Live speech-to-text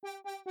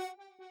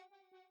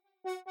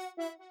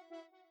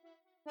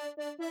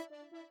Remember?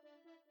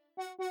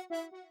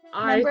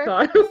 I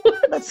thought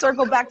Let's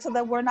circle back to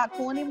the we're not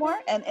cool anymore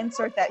and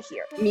insert that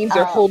here. memes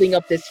are holding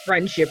up this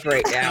friendship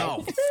right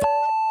now.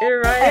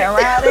 You're right.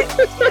 Around it.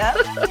 Yep.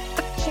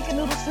 Chicken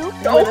noodle soup.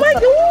 Oh my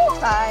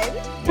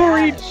God.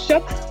 Breed,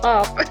 shut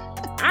up.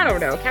 I don't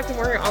know. Captain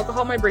Morgan,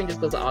 alcohol. My brain just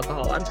goes to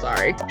alcohol. I'm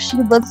sorry. She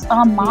looks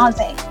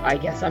amazing. I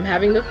guess I'm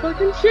having the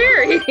fucking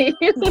cherry.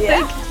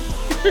 Yeah.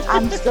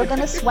 I'm still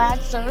gonna swag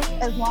surf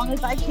as long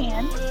as I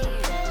can.